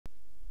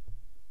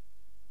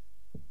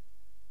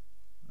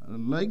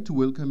I'd like to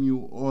welcome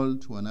you all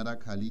to another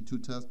Kali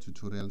Tutors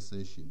tutorial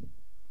session.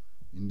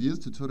 In this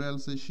tutorial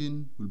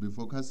session, we'll be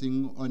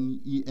focusing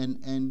on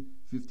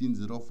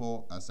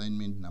ENN1504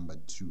 assignment number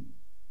 2.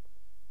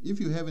 If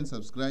you haven't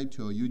subscribed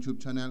to our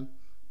YouTube channel,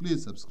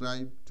 please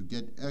subscribe to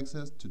get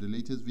access to the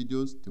latest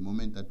videos the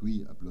moment that we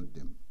upload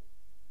them.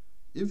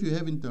 If you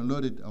haven't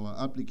downloaded our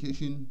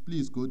application,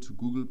 please go to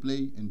Google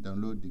Play and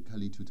download the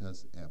Kali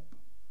Tutors app.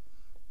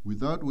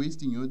 Without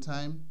wasting your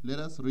time, let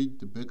us read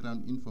the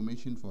background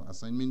information for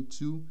assignment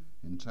 2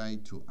 and try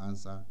to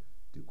answer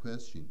the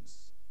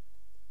questions.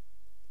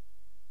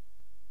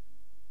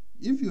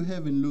 If you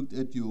haven't looked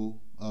at your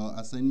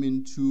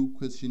assignment 2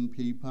 question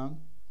paper,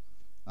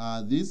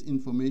 this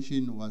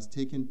information was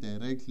taken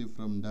directly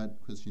from that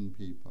question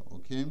paper,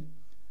 okay?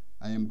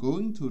 I am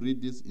going to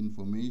read this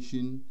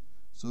information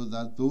so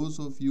that those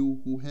of you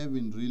who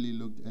haven't really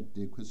looked at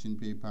the question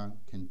paper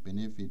can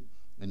benefit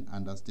and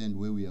understand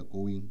where we are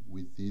going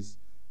with this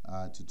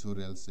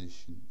tutorial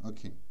session.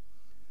 Okay,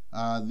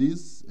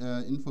 this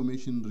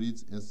information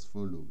reads as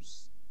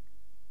follows.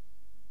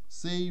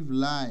 Save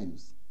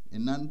Lives, a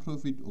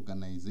non-profit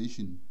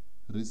organization,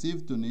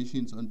 received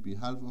donations on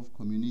behalf of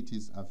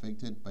communities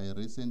affected by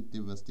recent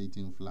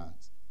devastating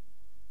floods.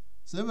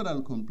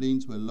 Several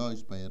complaints were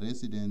lodged by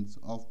residents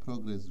of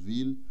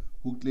Progressville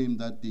who claimed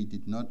that they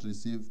did not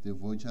receive the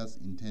vouchers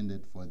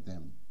intended for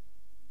them.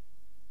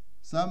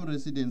 Some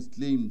residents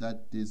claimed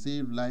that the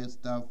Save Lives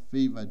staff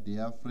favored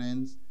their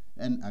friends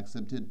and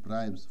accepted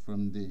bribes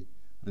from the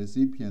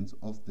recipients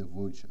of the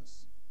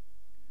vouchers.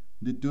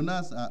 The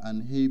donors are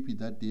unhappy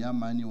that their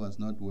money was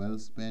not well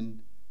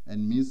spent,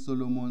 and Ms.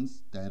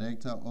 Solomons,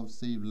 director of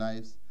Save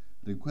Lives,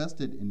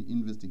 requested an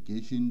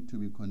investigation to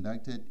be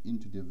conducted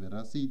into the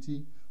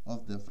veracity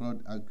of the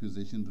fraud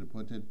accusation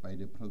reported by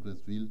the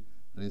Progressville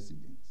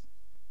residents.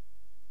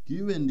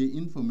 Given the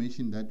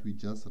information that we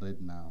just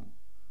read now,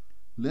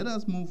 let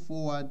us move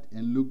forward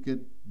and look at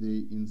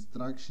the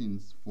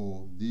instructions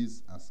for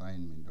this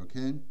assignment,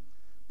 okay?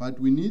 But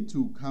we need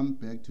to come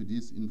back to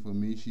this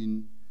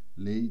information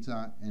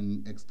later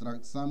and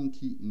extract some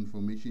key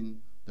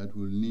information that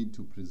we'll need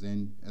to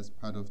present as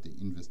part of the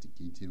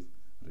investigative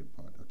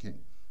report, okay?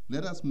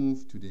 Let us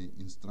move to the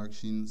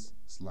instructions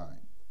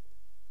slide.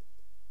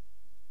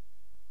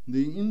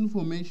 The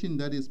information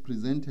that is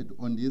presented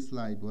on this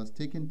slide was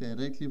taken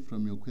directly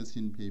from your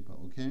question paper,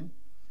 okay?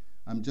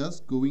 I'm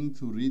just going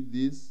to read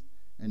this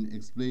and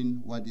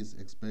explain what is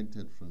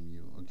expected from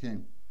you, okay?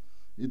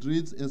 It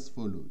reads as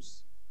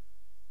follows.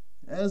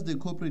 As the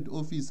corporate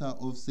officer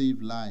of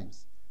Save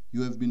Lives,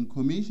 you have been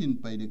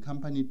commissioned by the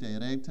company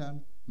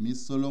director,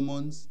 Ms.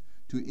 Solomons,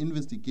 to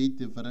investigate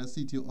the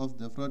veracity of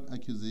the fraud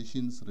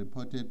accusations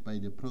reported by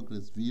the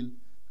Progressville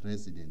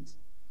residents.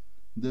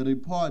 The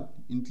report,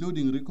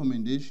 including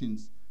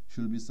recommendations,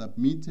 should be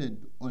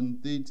submitted on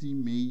 30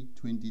 May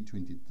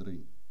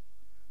 2023.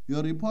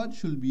 Your report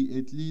should be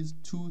at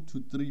least 2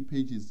 to 3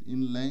 pages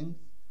in length.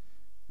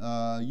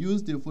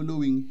 Use the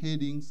following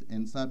headings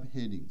and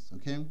subheadings,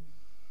 okay?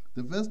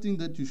 The first thing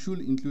that you should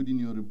include in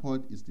your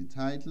report is the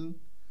title,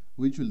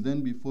 which will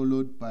then be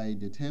followed by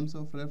the terms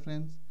of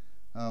reference,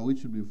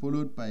 which will be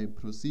followed by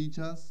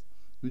procedures,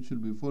 which will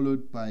be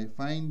followed by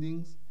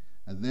findings,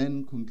 and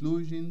then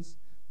conclusions,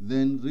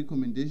 then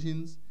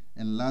recommendations,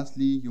 and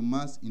lastly, you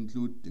must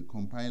include the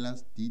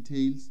compiler's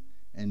details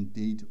and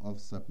date of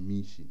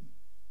submission.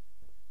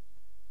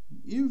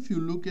 If you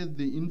look at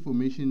the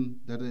information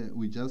that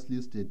we just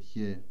listed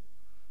here,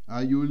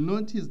 you will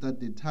notice that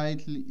the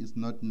title is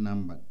not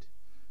numbered,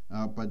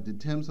 but the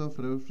terms of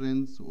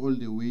reference all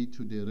the way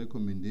to the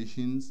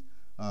recommendations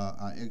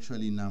are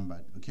actually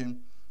numbered, okay?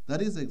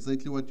 That is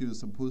exactly what you're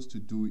supposed to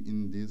do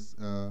in this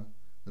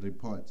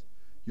report.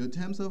 Your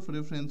terms of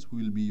reference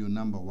will be your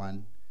number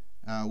 1,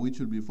 which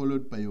will be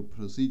followed by your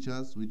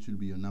procedures, which will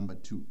be your number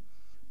 2.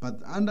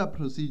 But under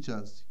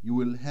procedures, you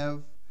will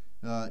have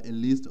a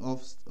list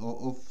of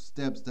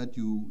steps that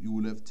you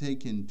will have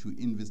taken to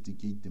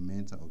investigate the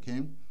matter,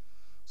 okay?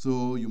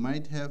 So you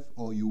might have,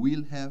 or you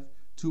will have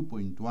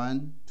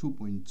 2.1,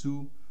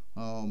 2.2,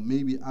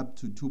 maybe up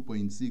to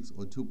 2.6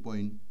 or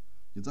 2.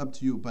 It's up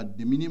to you, but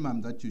the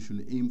minimum that you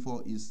should aim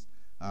for is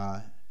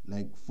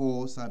like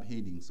 4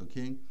 subheadings,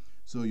 okay?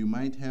 So you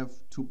might have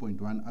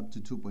 2.1 up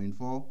to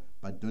 2.4,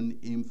 but don't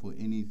aim for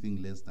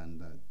anything less than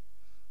that,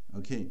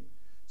 okay?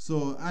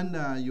 So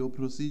under your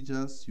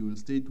procedures, you will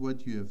state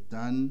what you have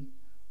done,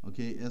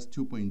 okay, as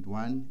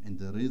 2.1 and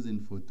the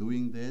reason for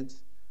doing that,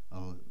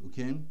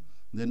 okay?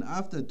 Then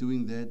after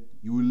doing that,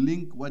 you will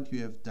link what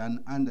you have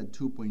done under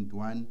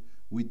 2.1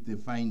 with the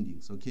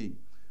findings, okay?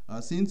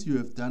 Since you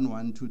have done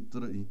 1, 2,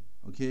 3,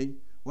 okay,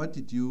 what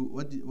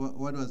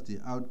was the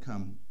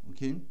outcome,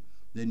 okay?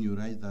 Then you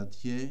write that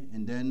here,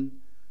 and then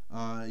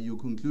your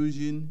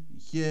conclusion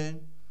here,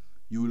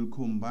 you will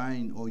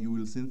combine or you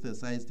will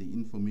synthesize the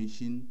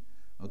information,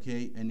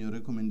 okay, and your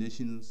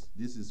recommendations.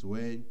 This is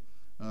where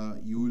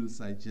you'll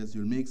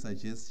make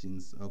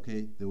suggestions,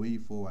 okay, the way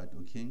forward,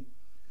 okay?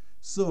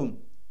 So,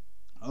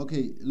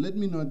 okay, let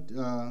me not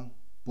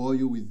bore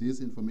you with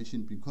this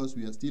information because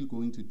we are still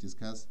going to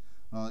discuss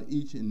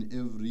each and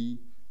every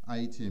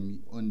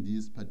item on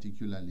this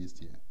particular list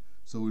here.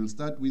 So we'll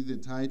start with the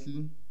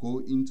title, go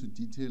into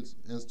details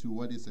as to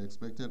what is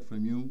expected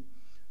from you.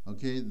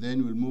 Okay,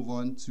 then we'll move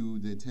on to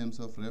the terms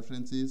of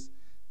references.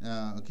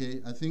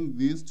 Okay, I think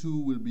these two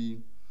will be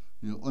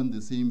on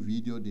the same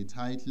video, the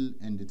title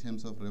and the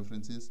terms of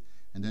references,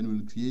 and then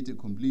we'll create a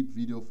complete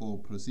video for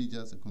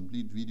procedures, a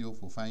complete video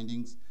for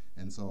findings,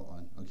 and so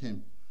on. Okay,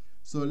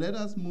 so let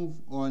us move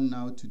on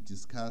now to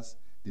discuss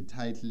the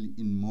title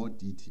in more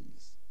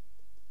details.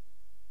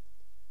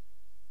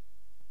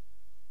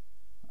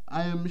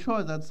 I am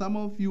sure that some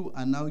of you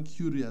are now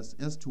curious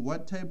as to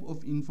what type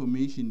of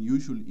information you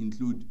should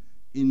include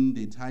in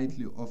the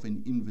title of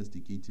an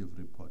investigative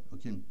report.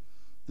 Okay,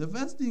 the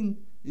first thing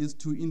is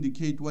to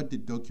indicate what the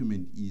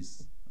document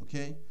is.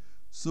 Okay,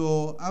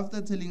 so after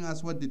telling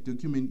us what the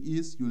document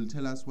is, you will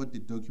tell us what the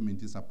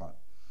document is about.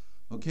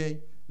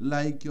 Okay,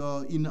 like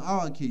in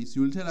our case,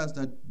 you will tell us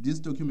that this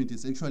document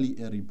is actually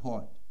a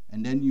report,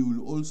 and then you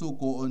will also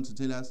go on to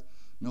tell us,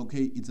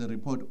 okay, it's a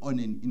report on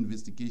an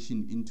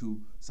investigation into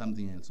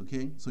something else.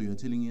 Okay, so you're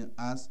telling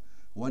us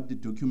what the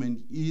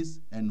document is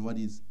and what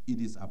it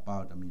is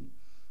about.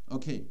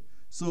 Okay,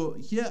 so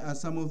here are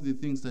some of the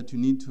things that you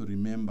need to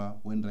remember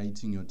when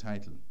writing your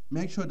title.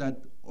 Make sure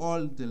that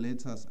all the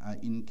letters are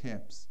in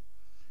caps.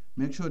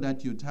 Make sure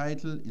that your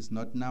title is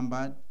not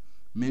numbered.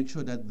 Make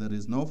sure that there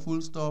is no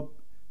full stop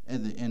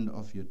at the end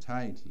of your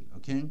title.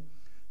 Okay,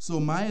 so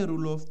my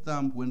rule of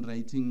thumb when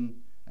writing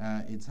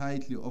a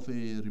title of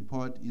a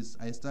report is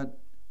I start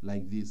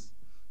like this.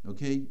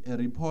 Okay, a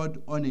report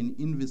on an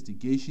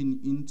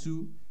investigation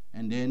into,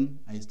 and then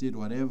I state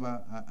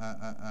whatever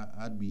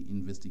I'd be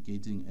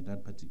investigating at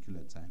that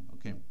particular time.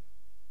 Okay,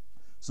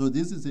 so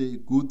this is a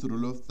good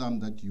rule of thumb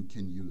that you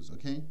can use.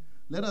 Okay,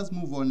 let us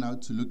move on now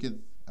to look at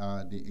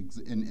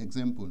an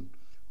example.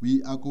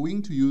 We are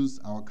going to use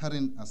our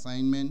current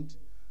assignment.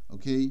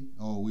 Okay,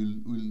 or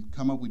we'll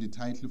come up with a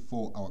title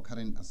for our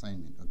current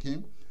assignment. Okay,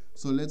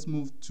 so let's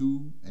move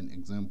to an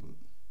example.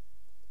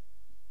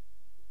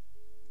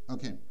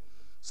 Okay,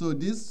 so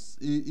this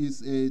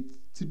is a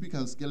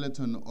typical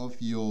skeleton of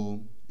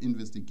your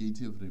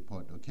investigative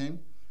report. Okay,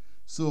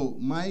 so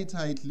my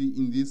title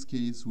in this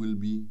case will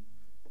be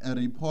a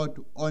report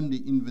on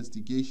the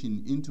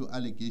investigation into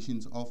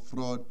allegations of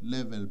fraud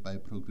leveled by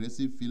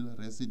Progressive Field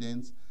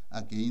residents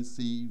against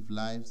Save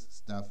Lives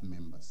staff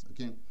members.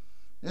 Okay,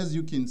 as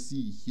you can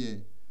see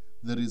here,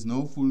 there is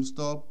no full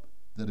stop,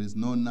 there is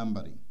no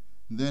numbering.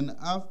 Then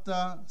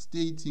after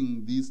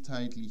stating this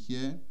title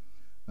here,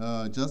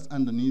 just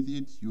underneath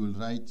it, you will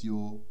write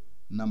your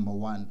number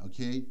 1.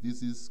 Okay,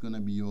 this is going to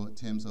be your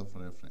terms of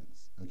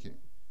reference. Okay,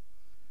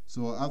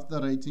 so after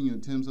writing your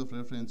terms of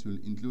reference, you'll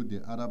include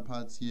the other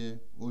parts here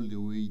all the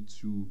way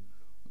to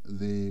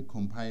the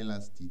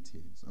compiler's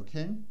details.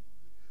 Okay,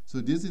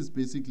 so this is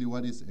basically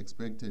what is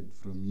expected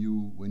from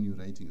you when you're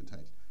writing your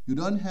title. You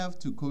don't have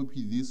to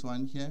copy this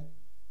one here,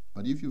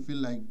 but if you feel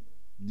like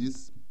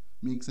this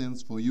makes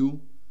sense for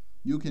you,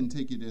 you can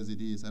take it as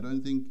it is. I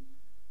don't think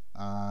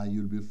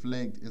you'll be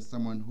flagged as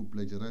someone who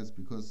plagiarized,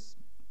 because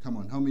come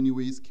on, how many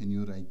ways can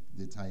you write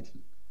the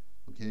title?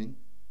 Okay,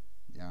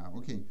 yeah,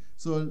 okay.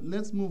 So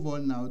let's move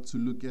on now to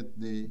look at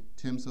the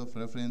terms of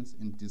reference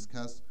and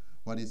discuss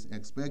what is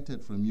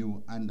expected from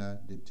you under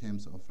the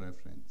terms of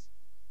reference.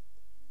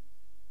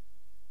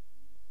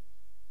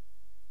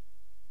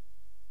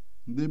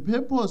 The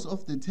purpose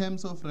of the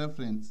terms of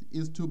reference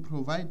is to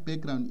provide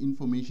background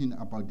information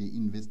about the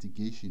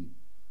investigation.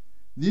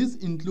 This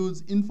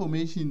includes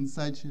information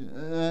such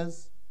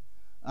as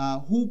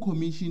who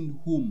commissioned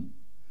whom.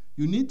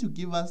 You need to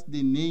give us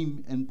the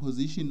name and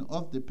position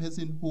of the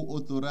person who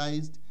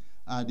authorized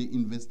the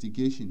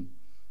investigation.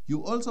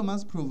 You also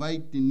must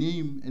provide the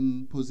name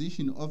and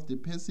position of the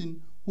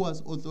person who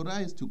was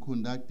authorized to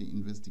conduct the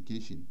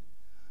investigation.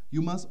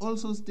 You must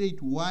also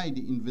state why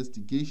the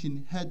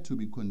investigation had to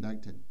be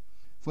conducted.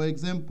 For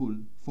example,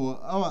 for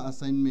our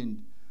assignment,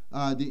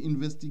 the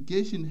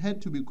investigation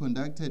had to be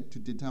conducted to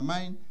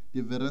determine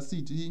the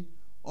veracity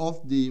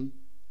of the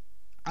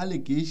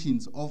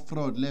allegations of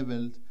fraud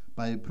leveled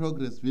by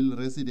Progressville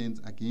residents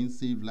against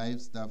Save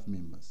Lives staff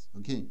members.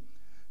 Okay,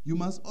 you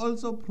must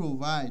also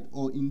provide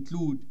or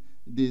include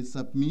the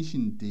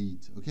submission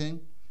date. Okay,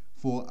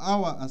 for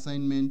our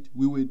assignment,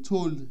 we were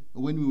told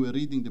when we were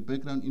reading the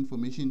background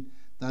information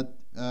that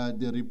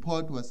the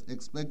report was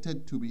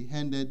expected to be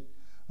handed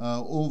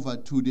over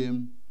to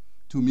them,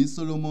 to Ms.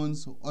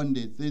 Solomons on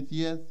the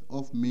 30th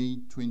of May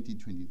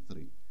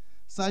 2023.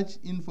 Such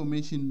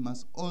information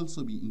must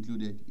also be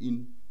included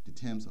in the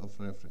terms of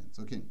reference.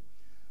 Okay,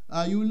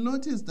 you will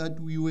notice that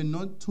we were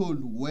not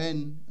told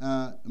when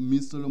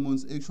Ms.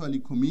 Solomons actually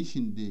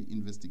commissioned the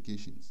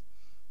investigations.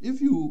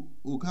 If you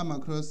will come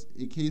across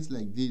a case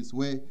like this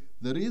where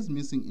there is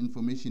missing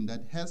information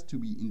that has to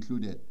be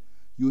included,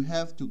 you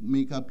have to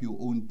make up your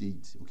own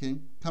date. Okay,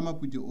 come up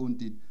with your own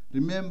date.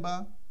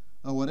 Remember,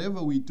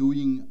 whatever we're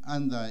doing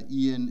under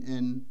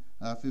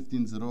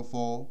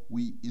ENN1504,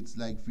 it's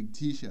like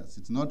fictitious.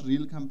 It's not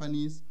real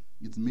companies,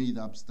 it's made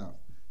up stuff.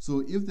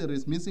 So if there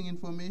is missing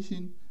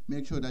information,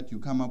 make sure that you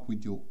come up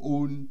with your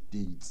own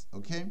dates,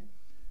 okay?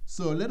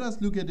 So let us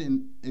look at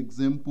an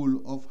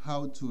example of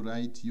how to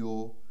write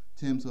your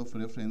terms of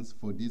reference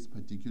for this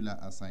particular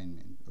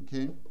assignment,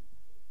 okay?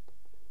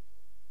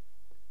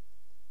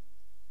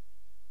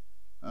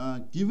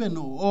 Given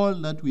all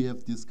that we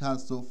have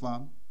discussed so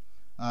far,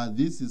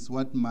 this is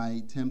what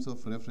my terms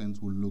of reference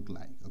will look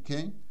like,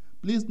 okay?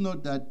 Please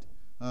note that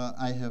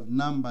I have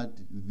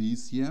numbered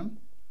this here,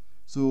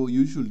 so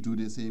you should do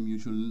the same. You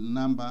should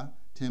number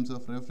terms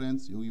of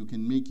reference. You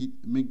can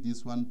make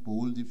this one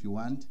bold if you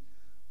want,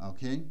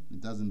 okay?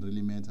 It doesn't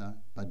really matter,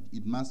 but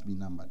it must be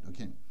numbered,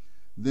 okay?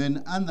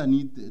 Then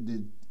underneath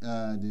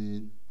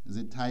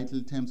the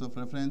title terms of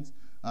reference,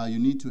 you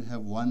need to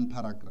have one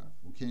paragraph,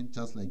 okay?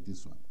 Just like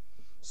this one.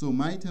 So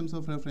my terms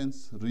of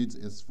reference reads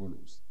as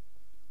follows.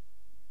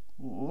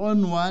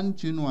 On 1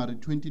 January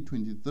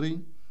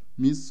 2023,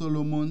 Ms.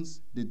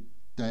 Solomons, the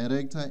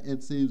director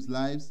at Saves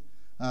Lives,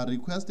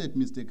 requested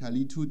Mr.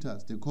 Kali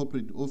Tutas, the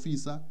corporate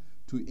officer,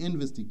 to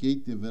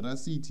investigate the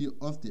veracity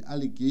of the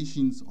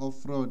allegations of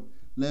fraud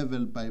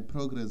leveled by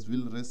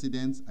Progressville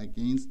residents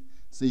against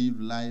Save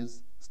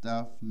Lives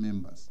staff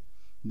members.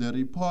 The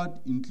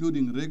report,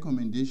 including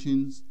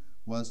recommendations,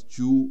 was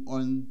due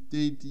on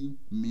 30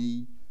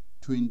 May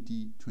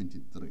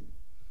 2023.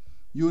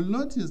 You'll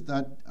notice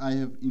that I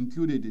have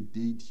included a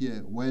date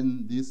here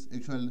when this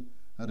actual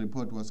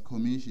report was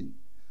commissioned.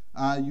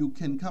 You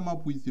can come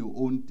up with your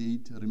own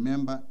date.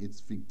 Remember,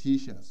 it's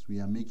fictitious. We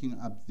are making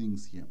up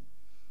things here.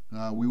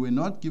 We were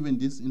not given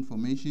this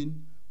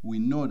information. We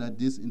know that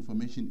this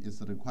information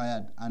is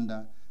required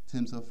under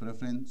terms of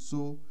reference,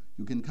 so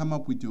you can come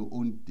up with your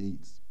own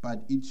dates,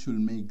 but it should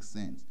make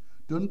sense.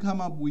 Don't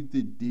come up with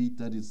a date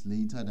that is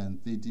later than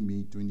 30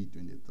 May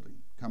 2023.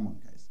 Come on,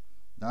 guys.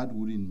 That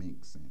wouldn't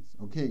make sense.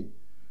 Okay,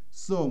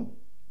 so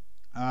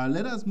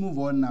let us move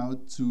on now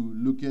to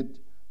look at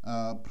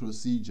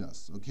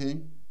procedures,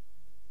 okay?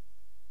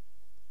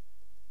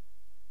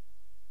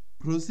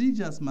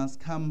 Procedures must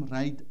come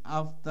right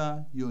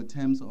after your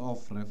terms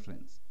of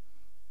reference.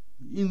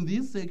 In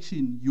this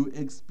section, you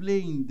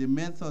explain the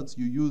methods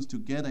you use to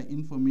gather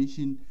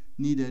information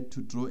needed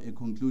to draw a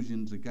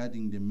conclusion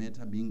regarding the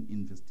matter being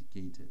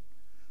investigated.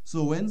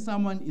 So when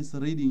someone is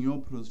reading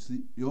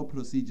your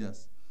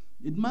procedures,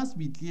 it must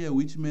be clear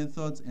which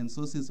methods and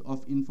sources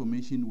of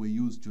information were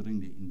used during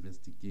the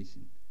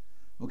investigation.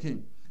 Okay,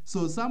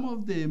 so some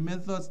of the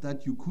methods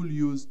that you could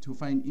use to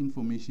find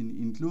information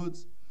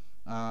includes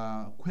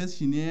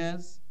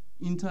questionnaires,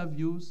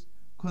 interviews,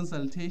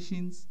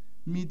 consultations,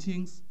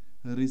 meetings,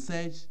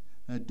 research,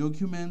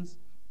 documents,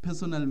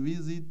 personal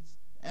visits,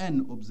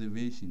 and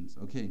observations,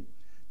 okay?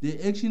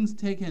 The actions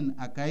taken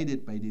are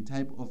guided by the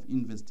type of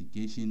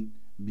investigation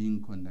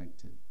being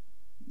conducted.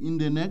 In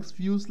the next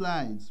few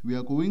slides, we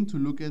are going to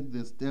look at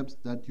the steps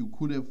that you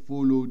could have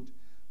followed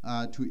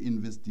to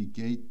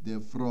investigate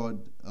the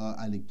fraud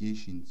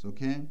allegations,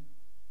 okay?